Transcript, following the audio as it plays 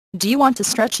Do you want to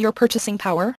stretch your purchasing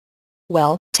power?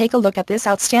 Well, take a look at this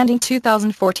outstanding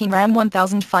 2014 Ram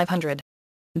 1500.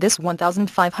 This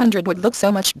 1500 would look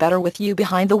so much better with you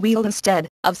behind the wheel instead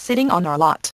of sitting on our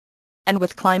lot. And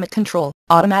with climate control,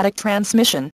 automatic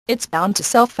transmission, it's bound to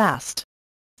sell fast.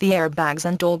 The airbags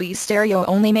and Dolby stereo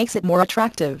only makes it more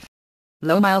attractive.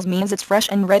 Low miles means it's fresh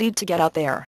and ready to get out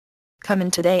there. Come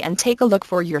in today and take a look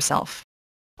for yourself.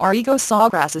 Arrigo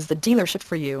Sawgrass is the dealership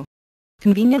for you.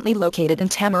 Conveniently located in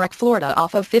Tamarack, Florida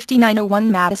off of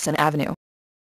 5901 Madison Avenue.